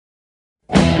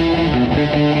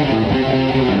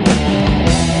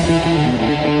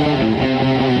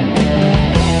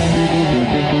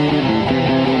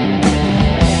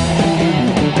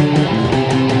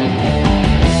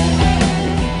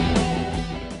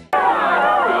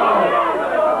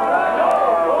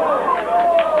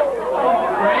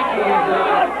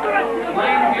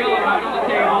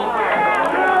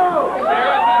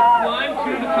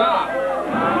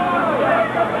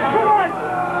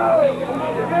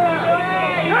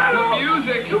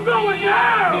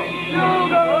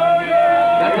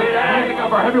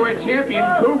Heavyweight champion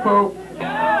KHUFU,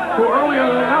 who earlier in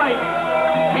the night,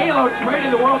 Halo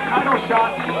traded the world title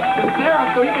shot to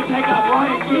Sarah so he could take out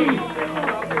Ryan Key.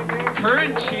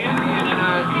 Current champion and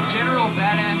a general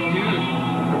badass dude.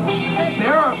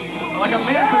 Sarah, like a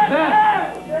man possessed.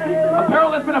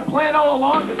 Apparently that's been a plan all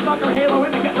along to sucker Halo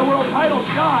into getting the world title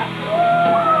shot.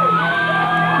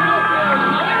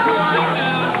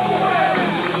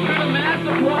 To the mass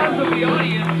applause of the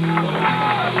audience.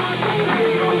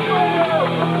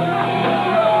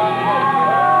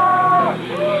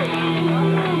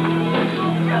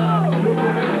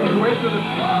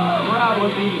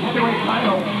 Was the heavyweight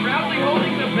title. Proudly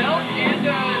holding the belt and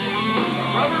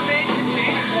Rubbermaid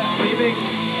container. Leaving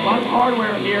a lot of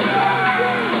hardware here.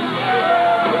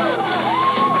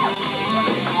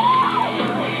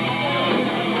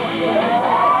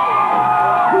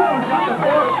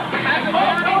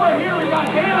 Over here we got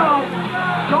Halo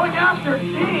going after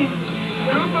Dean.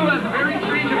 KHUFU has a very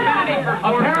strange affinity for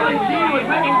apparently Dean was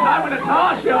making time with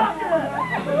Natasha.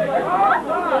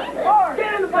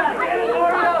 Get in the back! Get in the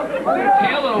back!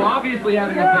 Halo obviously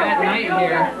having a bad night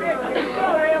here.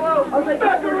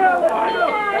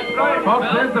 Folks,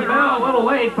 there's the bell a little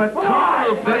late, but this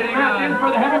match in for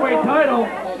the heavyweight title.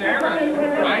 Sarah,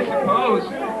 I suppose.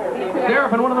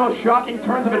 Sarah, in one of the most shocking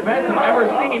turns of events I've ever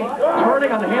seen,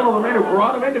 turning on the Halo, the man who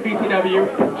brought him into BCW,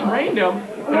 trained him,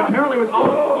 and apparently was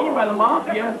almost schemed by the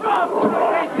Mafia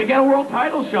to get a world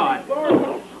title shot.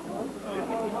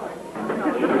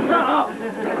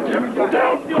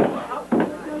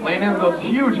 Laying in those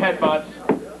huge headbutts.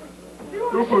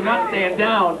 KHUFU not staying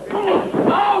down.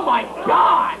 Oh my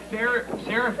God!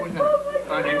 Seraph with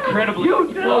an incredibly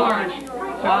huge large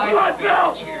side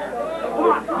chair.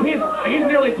 He's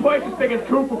nearly twice as big as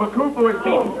KHUFU, but KHUFU has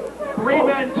beaten 3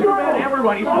 men, 2 men,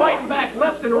 everyone. He's fighting back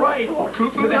left and right.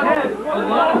 KHUFU has a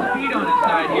lot of speed on his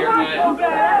side here,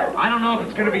 but I don't know if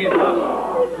it's going to be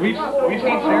enough. We've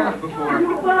seen Seraph before. And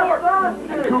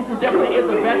KHUFU definitely is a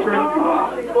veteran.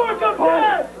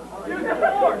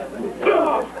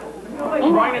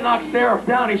 Trying to knock Seraph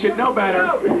down, he should know better.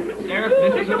 Seraph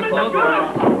misses with the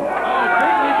clothesline. Oh,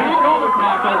 big shoulder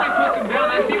tackle. Puts him down.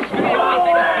 That seems to be the only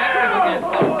thing effective against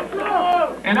him.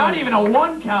 And not even a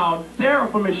 1 count.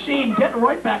 Seraph, a machine, getting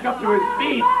right back up to his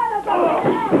feet.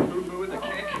 KHUFU with a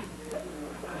kick.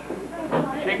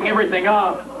 Shaking everything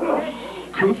up.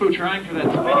 KHUFU trying for that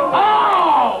spinning.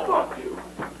 Oh!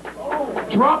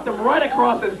 Dropped him right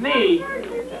across his knee.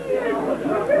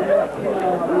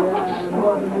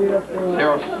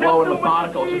 Seraph's slow and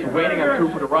methodical, just waiting on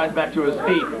KHUFU to rise back to his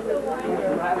feet.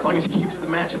 As long as he keeps the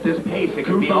match at this pace, it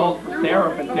could be all for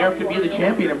Seraph, and Seraph could be the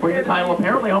champion and bring the title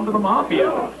apparently home to the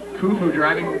Mafia. KHUFU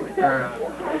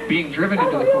being driven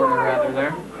into the corner rather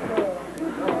there.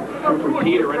 KHUFU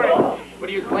teetering. But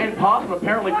he was playing possum,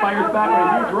 apparently fires back with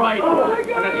a huge right.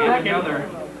 And a second.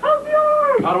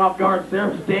 Caught him off guard.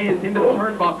 Seraph's dazed into the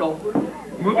turnbuckle.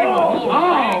 Moving the whole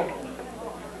way.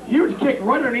 Huge kick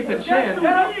right underneath the chin.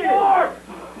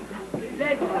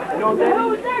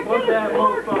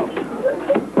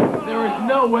 There is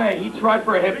no way. He tried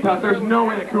for a hip toss. There's no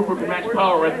way that KHUFU can match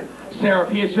power with Seraph.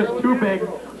 He is just too big,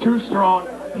 too strong.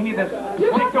 He needs to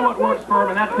stick to what works for him,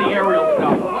 and that's the aerial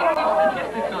stuff. What are the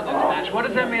statistics on this match? What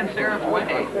does that man Seraph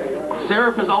weigh?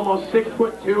 Seraph is almost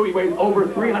 6'2". He weighs over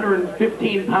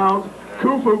 315 pounds.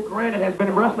 KHUFU, granted, has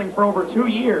been wrestling for over 2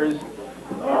 years.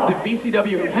 The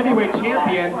BCW heavyweight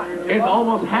champion is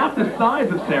almost half the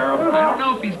size of Seraph. I don't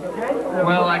know if he's...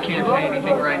 Well, I can't say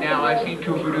anything right now. I've seen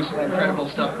KHUFU do some incredible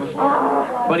stuff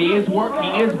before. But he is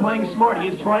playing smart. He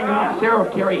is trying to make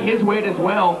Seraph carry his weight as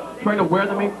well, trying to wear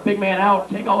the big man out,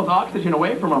 take all his oxygen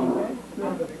away from him.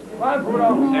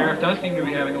 Seraph does seem to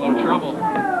be having a little trouble.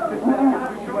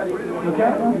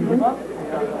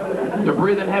 They're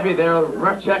breathing heavy there. The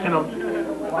ref checking him.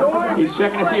 He's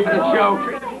checking to see if it's a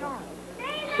choke.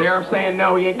 Seraph saying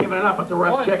no, he ain't giving it up, but the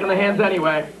ref's checking the hands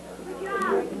anyway.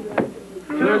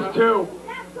 So there's 2.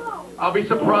 I'll be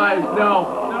surprised. No.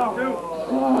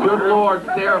 Good Lord,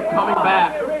 Seraph coming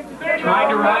back. Trying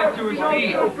to rise to his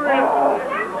feet.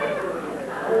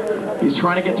 He's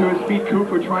trying to get to his feet.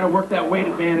 KHUFU trying to work that weight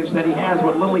advantage that he has,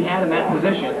 what little he had in that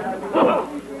position.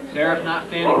 Seraph not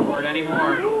standing for it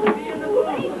anymore.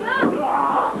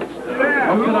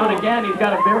 Hooks it on again. He's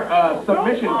got a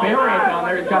submission variant down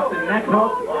there. He's got the neck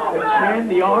hook, the chin,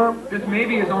 the arm. This may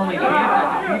be his only chance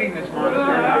at defeating this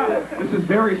monster. This is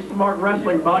very smart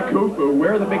wrestling by KHUFU.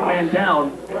 Wear the big man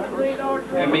down.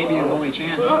 That may be his only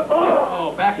chance.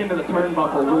 Oh, back into the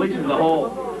turnbuckle, releases the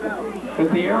hold. Because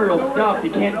the aerial stuff,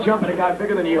 you can't jump at a guy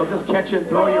bigger than you. He'll just catch you and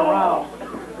throw you around.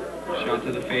 Shot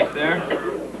to the face there.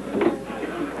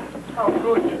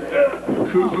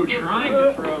 KHUFU trying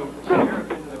to throw Seraph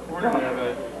into the corner there,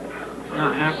 but it's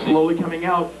not happening. Slowly coming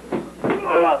out.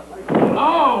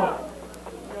 Oh!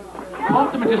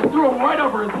 Pumped him and just threw him right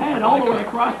over his head, all the way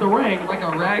across the ring. Like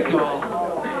a rag doll.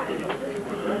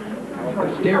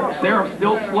 Seraph's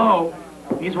still slow.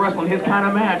 He's wrestling his kind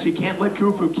of match. He can't let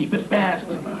KHUFU keep it fast.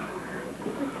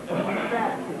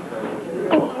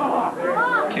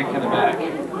 Kick to the back.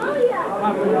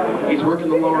 He's working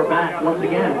the lower back once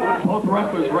again. Both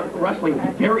wrestlers wrestling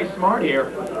very smart here.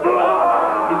 He's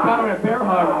got him in a bear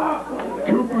hug.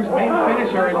 KHUFU's main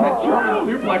finisher is that German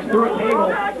suplex through a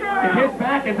table. If his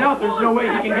back is out, there's no way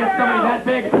he can get somebody that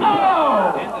big.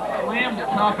 Oh! And the slam to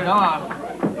top it off.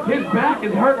 His back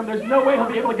is hurting him. There's no way he'll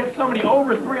be able to get somebody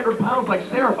over 300 pounds like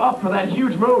Seraph up for that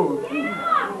huge move.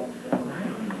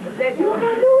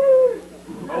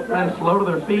 Both men slow to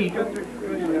their feet.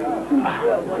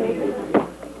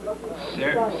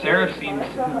 Seraph seems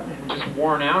just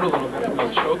worn out a little bit from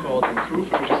those chokeholds, and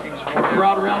KHUFU just seems worn out.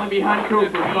 Crowd rallying behind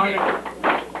KHUFU.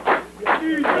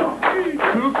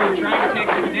 KHUFU trying to take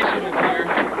the initiative here.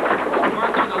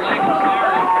 Mark on the leg of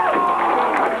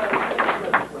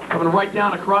Seraph. Coming right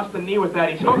down across the knee with that.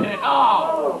 He's hooking it.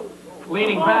 Oh!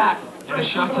 Leaning back. And a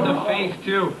shot to the face,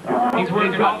 too. He's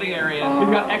working all the areas. He's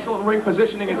got excellent ring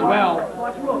positioning as well.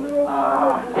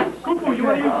 KHUFU, you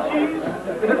want to eat cheese?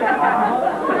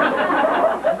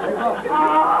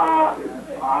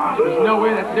 There's no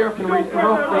way that Seraph can reach the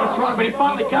rope. He's trying, but he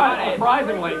finally got it,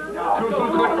 surprisingly. KHUFU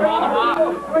couldn't hold him off.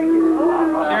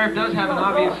 Seraph does have an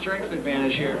obvious strength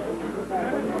advantage here.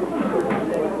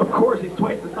 Of course, he's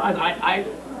twice the size.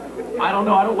 I don't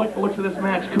know. I don't like the looks of this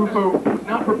match. KHUFU was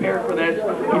not prepared for this.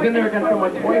 He's in there against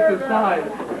someone twice his size.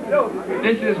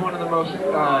 This is one of the most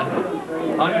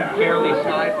unfairly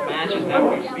sized matches that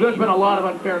we've seen. There's been a lot of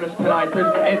unfairness tonight.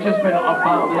 It's just been a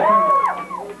foul.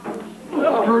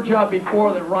 Screw job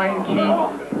before that Brian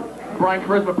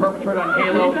Charisma perpetrated on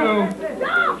Halo.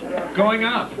 KHUFU going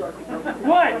up.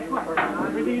 What?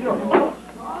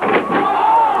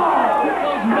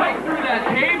 Right through that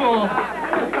table.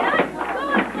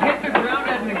 Hit the ground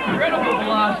at an incredible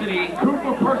velocity.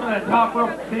 KHUFU person at the top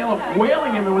rope, Salem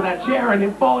wailing him with that chair and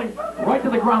him falling right to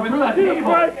the ground through that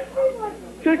table.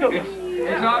 Kick him.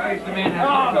 It's obvious the man has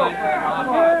some time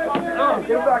for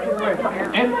Get back in the way.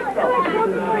 And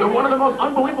one of the most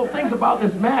unbelievable things about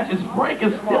this match is Frank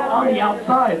is still on the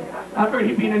outside after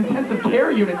he'd be in an intensive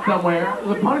care unit somewhere.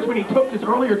 The punishment he took just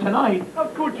earlier tonight. How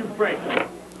could you, Frank?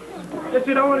 That's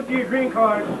it, I want to see your green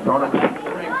card. Throwing it back to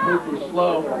the ring, KHUFU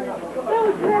slow.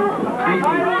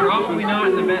 Probably not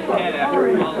in the best head after a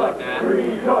fall like that.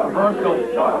 Reversal.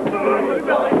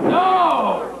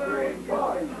 No!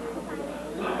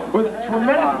 With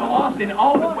tremendous velocity and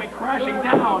all of his weight crashing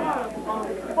down.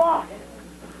 Now.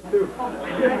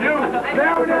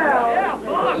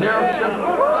 Seraph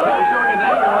showing his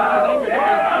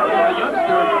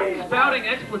anger. Spouting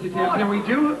expletives, and we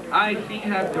do, I see,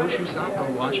 have Doshu Sapo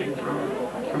watching from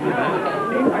the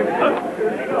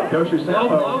back. Doshu Low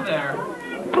Sapo blow there.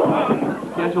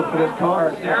 scheduled for this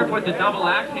card. Seraph with the double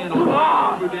axe handle.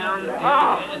 KHUFU down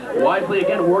and Wisely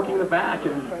again working the back,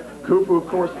 and KHUFU of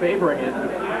course favoring it.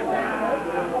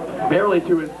 Barely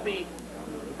to his feet.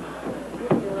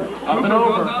 Up and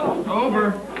goes up,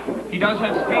 over. He does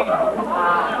have speed.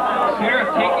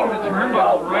 Seraph taking the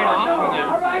turnbuckle right off of him.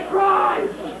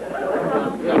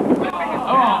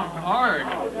 Oh, hard.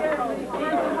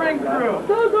 Ring through.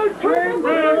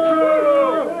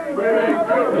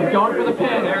 He's going for the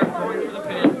pin. Seraph going for the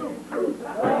pin.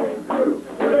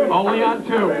 Only on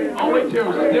two. Only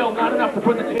two. Still not enough to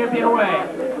put the champion away.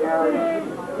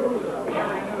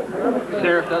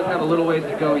 Seraph does have a little ways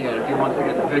to go yet if he wants to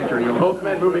get the victory. Both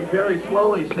men moving very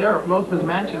slowly. Seraph, most of his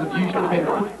matches have usually been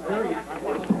quick.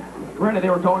 Granted, they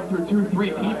were going through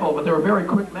 2-3 people, but they were very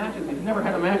quick matches. He's never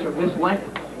had a match of this length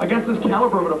against this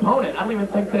caliber of an opponent. I don't even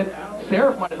think that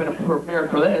Seraph might have been prepared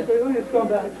for this.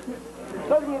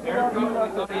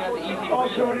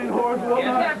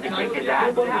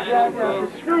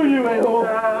 Screw you, a-hole.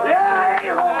 Yeah,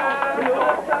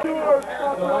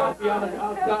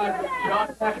 Outside, John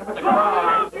backing up with the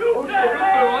crowd.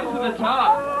 Onto the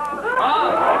top.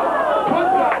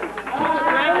 Puts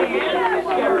Frankie in.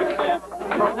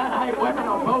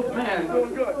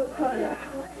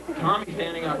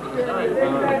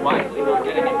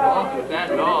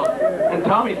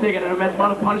 Tommy's taking an immense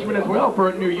amount of punishment as well for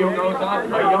a new young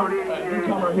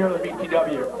newcomer here at the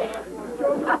BTW.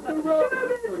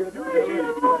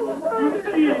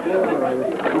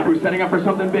 Who's setting up for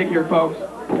something big here, folks?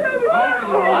 Oh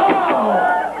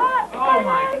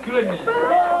my goodness.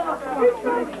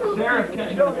 Sarah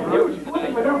catching the approach.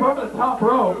 Maneuver over the top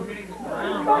rope.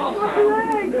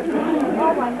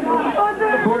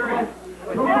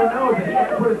 Who knows that he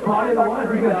can put his body on the line,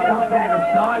 he's going to stop that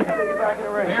inside.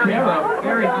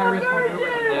 Very high risk maneuvers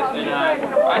in this, and I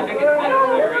think it's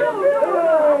necessary.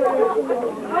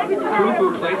 KHUFU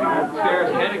placing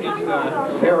Sarah's head against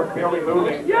Sarah barely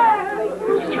moving.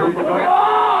 just trying to go. Oh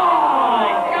my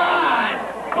God!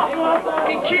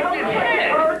 He kicked his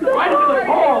head Right into the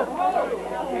pole.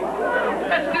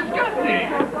 That's disgusting.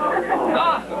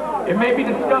 Awesome. It may be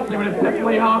disgusting, but it's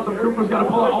definitely awesome. KHUFU's got to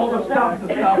pull out all the stops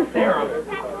to stop Sarah.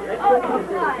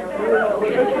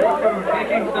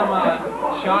 Taking some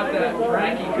shots at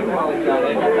Frankie too while he's at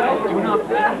it. I do not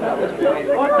believe at this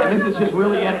point. And this is just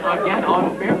really, again,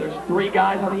 unfair. There's 3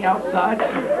 guys on the outside.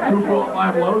 KHUFU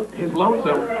by his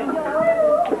lonesome.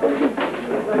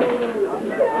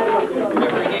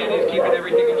 Referee is keeping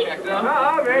everything in check though. To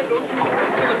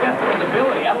the best of his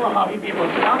ability. I don't know how he'd be able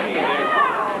to stop me there.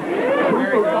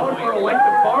 KHUFU going for a length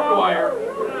of barbed wire.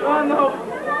 Oh, no.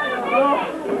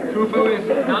 KHUFU is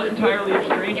not entirely a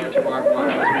stranger to barbed wire,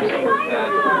 as we've seen with that.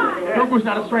 KHUFU's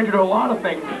not a stranger to a lot of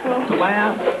things.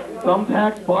 Glass,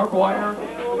 thumbtacks, barbed wire,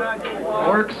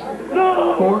 Forks.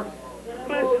 forks.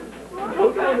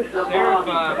 Seraph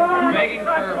begging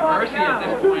for mercy at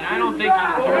this point. I don't think he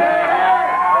deserves it.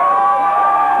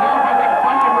 Sarah, I think,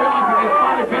 finally realizing he's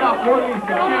finally bit off more than he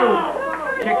can chew.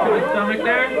 Kick to the stomach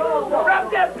there.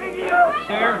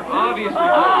 Seraph obviously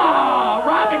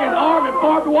Wrapping his arm in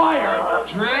barbed wire.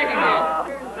 dragging it across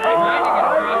his back.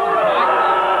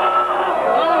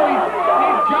 Oh,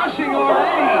 he's gushing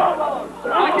already.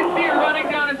 I can see it running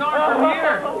down his arm from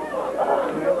here.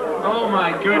 Oh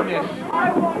my goodness.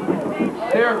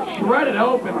 Sarah shredded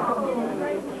open.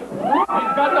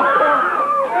 He's got the fork.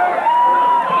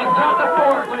 He's got the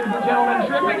fork, ladies and gentlemen.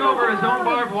 Tripping over his own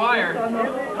barbed wire. Working on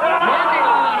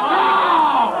that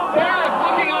arm. Seraph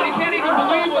looking on, he can't even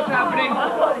believe what's happening.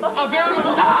 A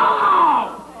veritable...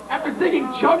 After digging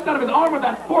chunks out of his arm with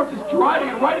that fork, just driving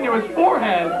it right into his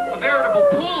forehead. A veritable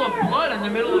pool of blood in the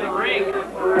middle of the ring.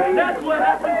 That's what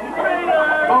happens to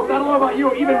trainers. Folks, I don't know about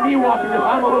you, even me watching this,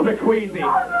 I'm a little bit queasy.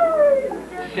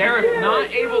 Seraph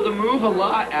not able to move a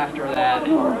lot after that.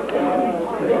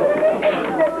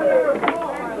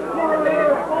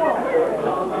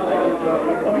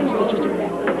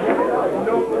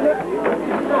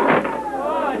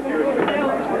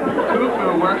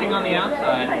 KHUFU working on the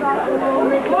outside.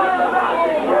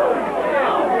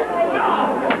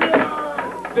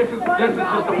 This is just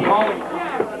appalling.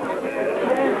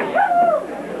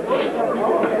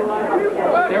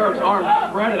 Seraph's arm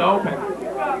shredded open.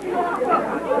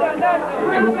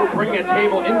 KHUFU bringing a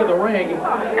table into the ring.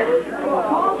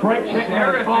 Frank checking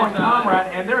out his fallen comrade,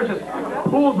 and there's just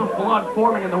pools of blood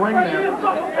forming in the ring there.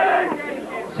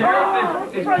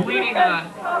 Seraph is bleeding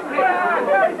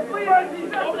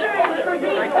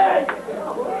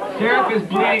Seraph is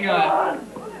bleeding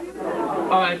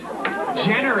a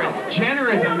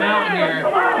generous amount here.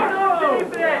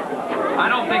 I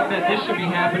don't think that this should be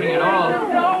happening at all.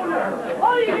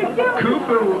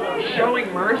 KHUFU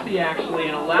showing mercy actually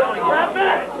and allowing it.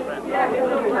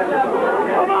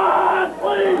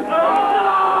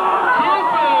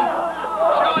 KHUFU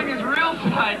showing his real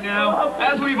side now,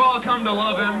 as we've all come to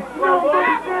love him.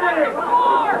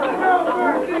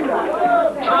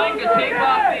 Trying to take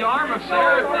off the arm of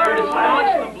Seraph there to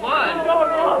staunch the blood.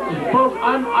 Folks,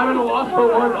 I'm at a loss for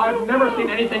words. I've never seen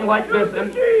anything like this,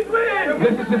 and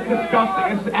this is just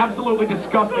disgusting. This is absolutely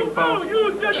disgusting, folks.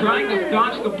 Trying to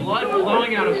staunch the blood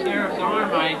flowing out of Seraph's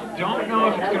arm. I don't know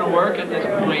if it's going to work at this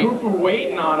point. KHUFU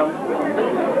waiting on him.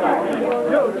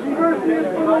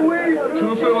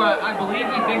 KHUFU, I believe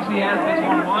he thinks he has this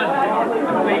one won. I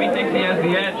believe he thinks he has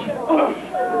the edge.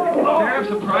 Seraph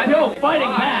surprisingly Still fighting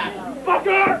back.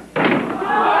 Fucker!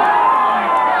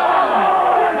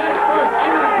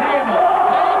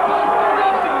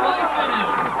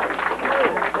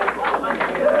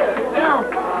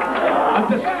 A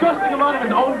disgusting amount of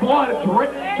his own blood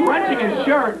drenching his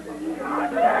shirt.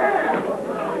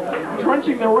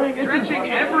 Drenching the ring. Drenching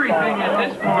everything at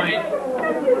this point.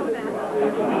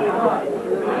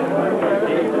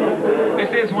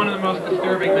 This is one of the most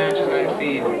disturbing matches I've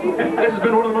seen. This has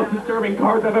been one of the most disturbing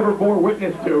cards I've ever bore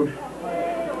witness to.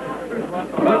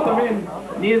 Lift him in,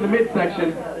 knee in the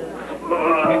midsection.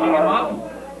 Picking him up.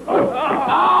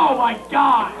 Oh my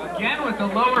God! Again with the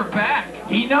lower back.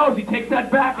 He knows. He takes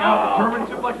that back out. The German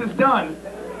suplex is done.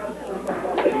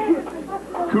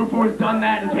 KHUFU has done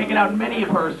that and taken out many a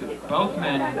person. Both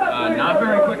men not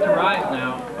very quick to rise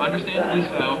now. Understandably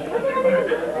so.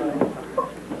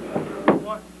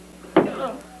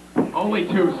 Only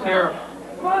two, Seraph.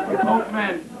 Both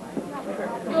men.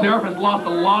 Seraph has lost a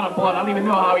lot of blood. I don't even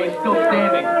know how he's still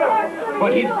standing.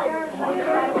 But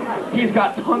he's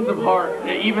got tons of heart,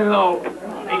 even though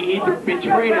he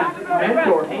betrayed his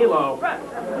mentor, Halo.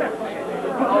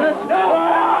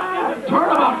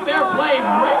 Turnabout fair play,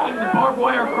 breaking the barbed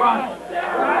wire across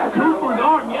KHUFU's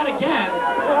arm yet again.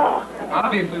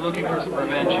 Obviously looking for some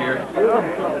revenge here.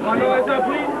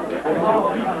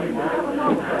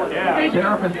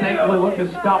 Seraph has thankfully looked to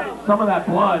stop some of that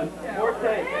blood. Oh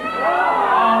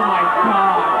my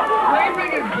God.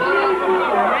 Scraping his blood from the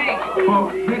ring.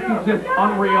 Folks, this is just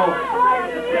unreal.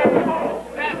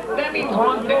 That means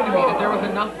one thing to me, that there was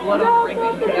enough blood on the ring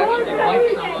that he could actually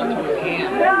wipe some onto his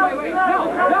hand.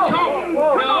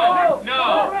 No.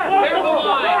 There's the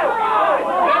line.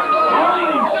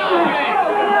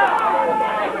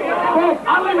 Folks, I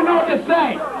don't even know what to say.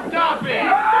 Stop it.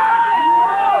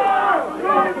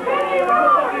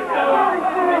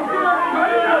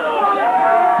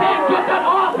 Dan, get that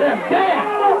off him, Dan!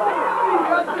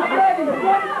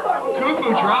 KHUFU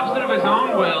drops it of his own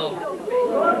will.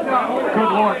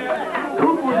 Good Lord.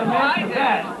 KHUFU is a man for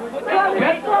that.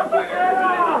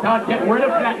 Get rid of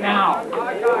that now.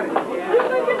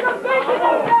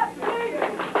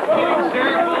 Hitting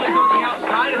Seraph while he's on the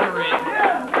outside of the ring.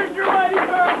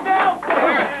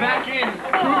 Seraph back in.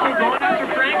 KHUFU going after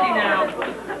Frankie now.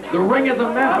 The ring is a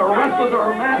mess. Our wrestlers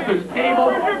are a mess. There's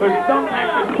tables, there's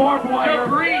thumbtacks, there's barbed wire.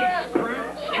 Debris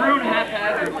strewn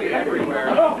haphazardly everywhere.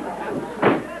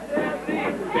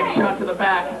 Big shot to the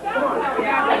back.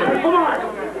 Come on.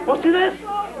 What's this?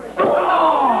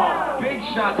 Oh! Big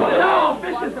shot to the No!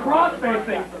 Fish is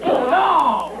cross-facing.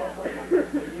 No!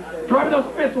 Driving those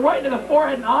fists right into the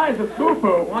forehead and eyes of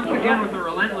KHUFU. Once again with a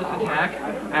relentless attack,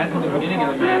 as in the beginning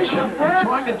of the match. He's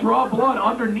trying to draw blood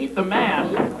underneath the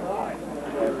mask.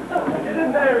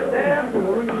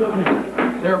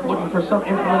 They're looking for some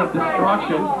implement of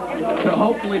destruction to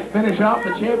hopefully finish off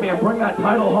the champion and bring that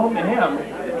title home to him.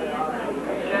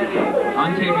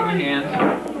 Untaping the hands.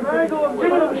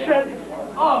 Give it a shot.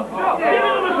 Oh, Give it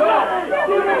a shot.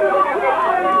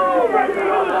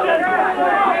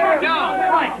 No!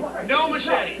 No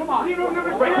machete! come on.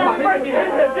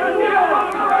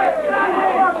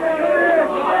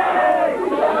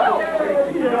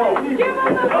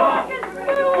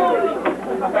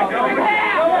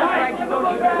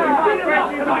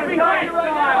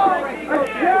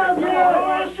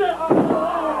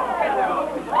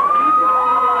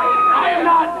 I am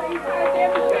not.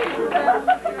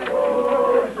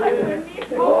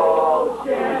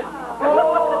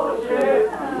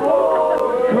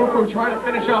 KHUFU trying to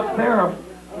finish off Seraph.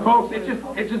 Folks, it's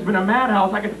just been a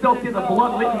madhouse. I can still see the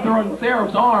blood leaking through on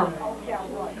Seraph's arm.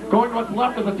 Going to what's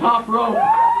left of the top rope.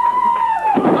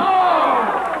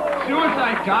 Oh!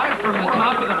 Suicide dive from the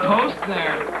top of the post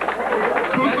there.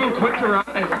 KHUFU quick to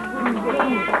rise.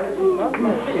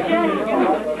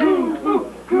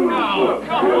 No,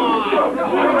 come on!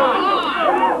 Come on!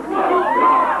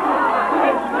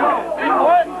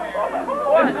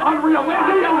 This is unreal. Ladies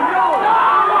and gentlemen.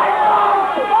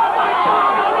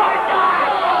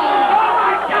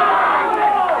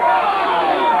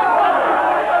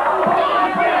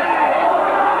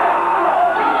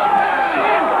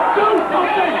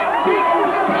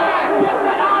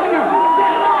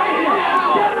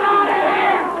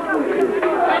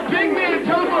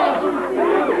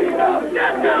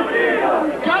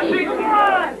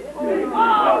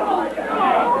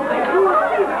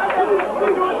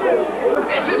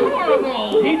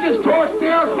 He just tore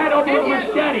Seraph's head over with a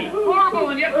machete. Horrible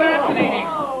and yet fascinating.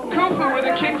 KHUFU with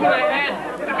a kick to the head.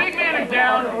 The big man is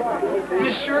down.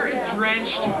 His shirt is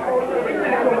drenched.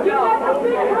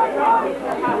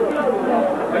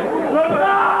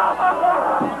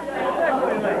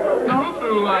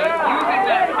 KHUFU using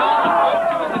that fallen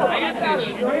rope to his advantage.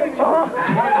 Toward the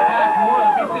back more.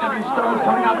 The BCW stars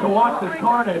coming out to watch this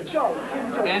carnage.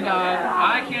 And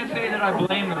I can't say that I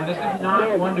blame them. This is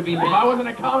not one to be missed. If I wasn't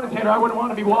a commentator, I wouldn't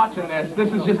want to be watching this.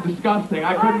 This is just disgusting.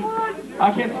 I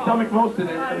can't stomach most of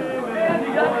this.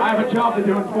 I have a job to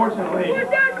do, unfortunately. These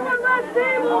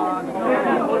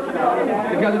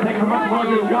guys are taking a much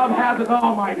larger job hazard.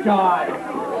 Oh my God.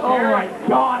 Oh my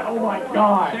God. Oh my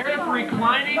God. Seraph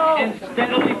reclining and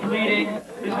steadily bleeding.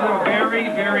 This is a very,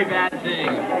 very bad thing.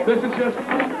 This is just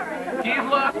He's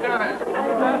lost of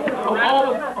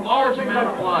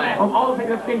all the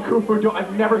things I've seen KHUFU do,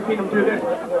 I've never seen him do this.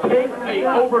 Take a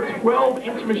over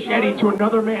 12-inch machete to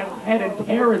another man's head and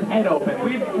tear his head open.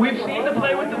 We've seen the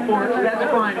play with the forks.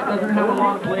 That's fine. It doesn't have a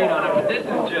long blade on it, but this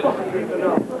is just.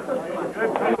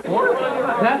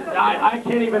 I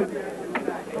can't even.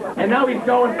 And now he's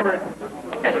going for it.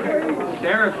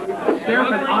 Sheriff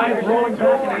and eyes rolling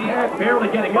back in his head, barely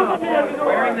getting up.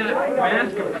 Wearing that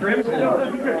mask of crimson.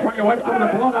 Trying to wipe some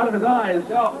of the blood out of his eyes.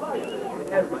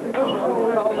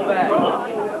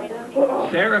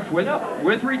 Sheriff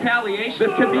with retaliation.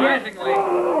 This could be it. Picks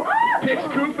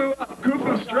KHUFU up.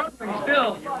 KHUFU struggling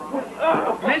still.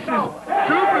 Misses.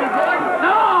 KHUFU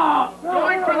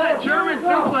going for that German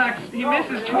suplex. He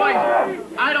misses twice.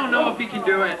 I don't know if he can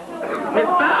do it.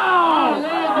 It's down!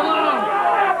 Low blow.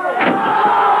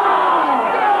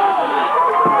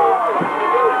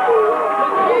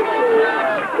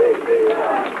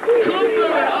 KHUFU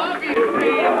in obvious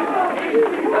pain.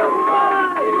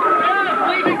 Sheriff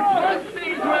leaving blood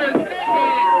stains where his head hit.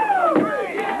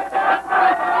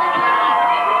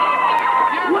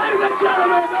 Ladies and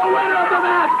gentlemen, the winner of the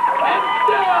match, and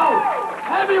still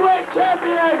heavyweight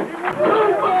champion,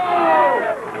 KHUFU!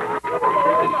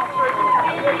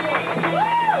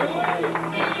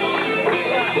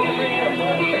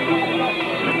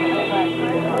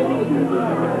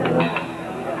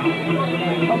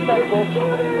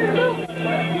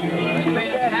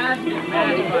 Fantastic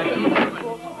match by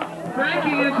KHUFU.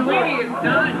 Frankie Angelini is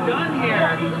not done here.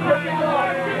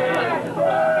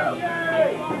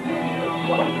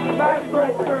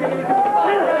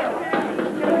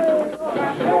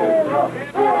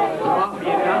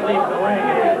 Mafia not leaving the ring.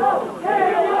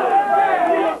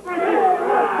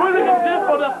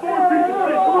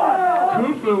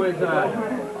 KHUFU is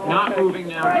not moving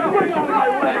now. Referee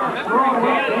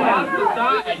Dan has the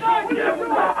side.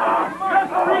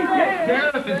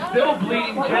 Sheriff is still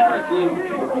bleeding generously.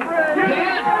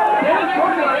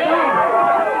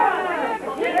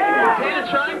 Dan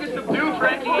trying to subdue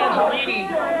Frankie Angelini.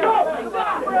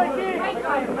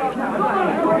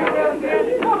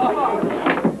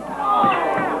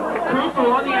 KHUFU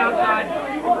on the outside.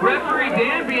 Referee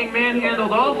Dan being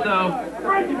manhandled also.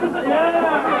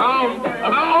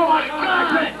 Oh my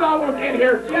God! Someone in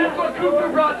here. That's what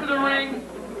KHUFU brought to the ring.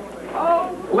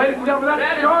 Ladies and gentlemen,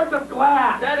 that is shards of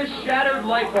glass. That is shattered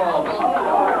light bulbs. There's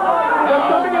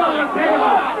something on the table.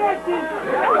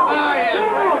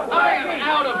 I am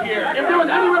out of here. If there was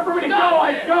anywhere for me to go,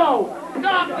 I'd go.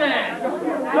 Stop that!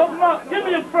 Come on, give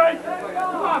me him, Frank.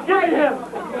 Give me him.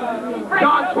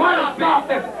 Don, try to stop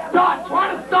this. Don,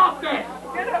 try to stop this.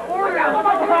 Get it, order. Come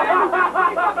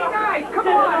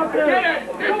on. Get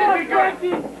it! This is good.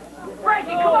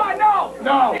 Frankie, come on, no.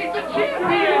 No. He's the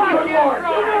champion! Good Lord. No!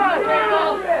 Oh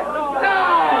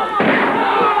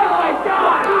my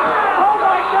God! Oh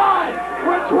my God!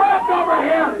 We're trapped over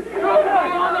here!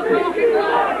 On the broken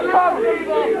glass!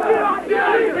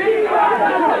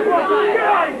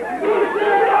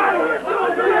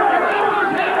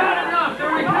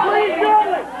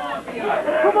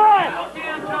 Come on!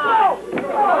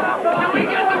 Can we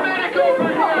get the medic over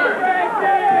here?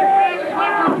 Just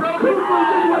went for broken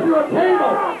glass! Went through a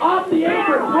table, off the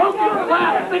apron, broken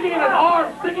glass, sticking in his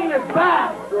arm, sticking in his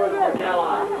back.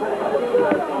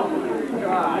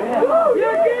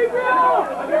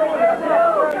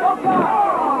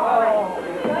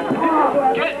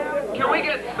 Can we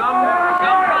get some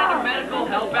kind of medical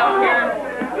help out here?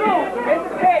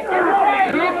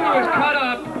 KHUFU is cut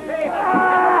up.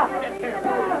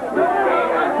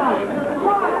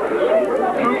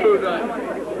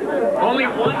 KHUFU, only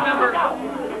one member.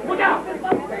 Look out!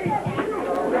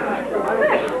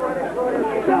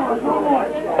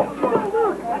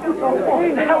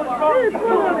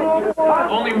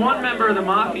 Only one member of the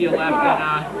Mafia left, and I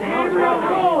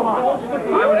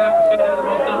would have to say they're the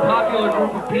most unpopular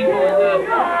group of people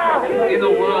in the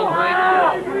world right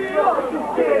now.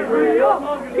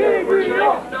 We're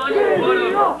trying to staunch the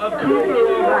blood of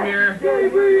KHUFU over here.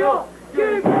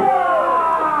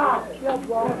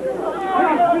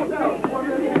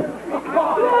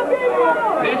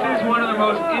 This is one of the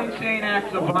most insane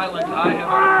acts of violence I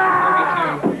have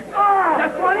ever been privy to.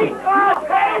 That's funny.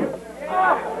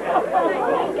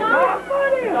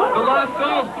 The Los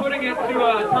Souls putting it to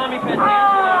Tommy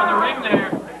Pantangelo in the ring there,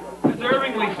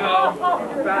 deservingly so.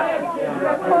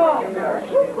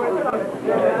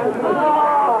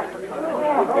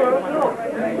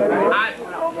 I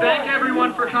thank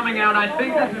everyone for coming out. I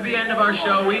think this is the end of our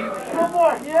show. We need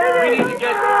to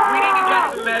get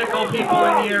some medical people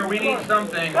in here. We need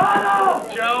something.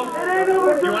 Joe,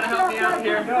 you want to help me out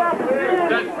here?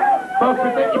 Folks, we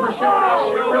thank you for showing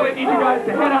up. We really need you guys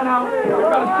to head on out.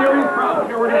 We've got a serious problem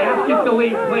here. We're going to ask you to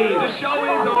leave, please. The show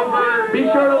is over. Be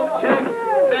sure to check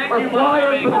Thank our you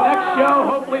flyers for the next show,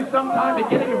 hopefully sometime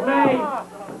beginning of May.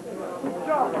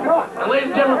 And ladies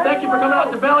and gentlemen, thank you for coming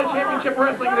out to Valley Championship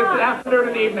Wrestling this afternoon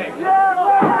and evening.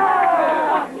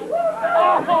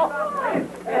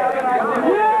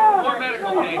 More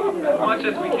medical team, as much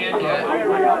as we can get.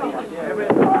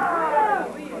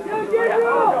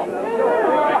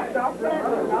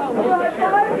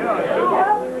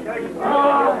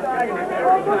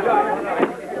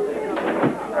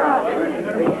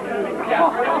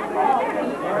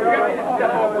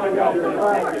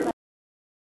 Yeah.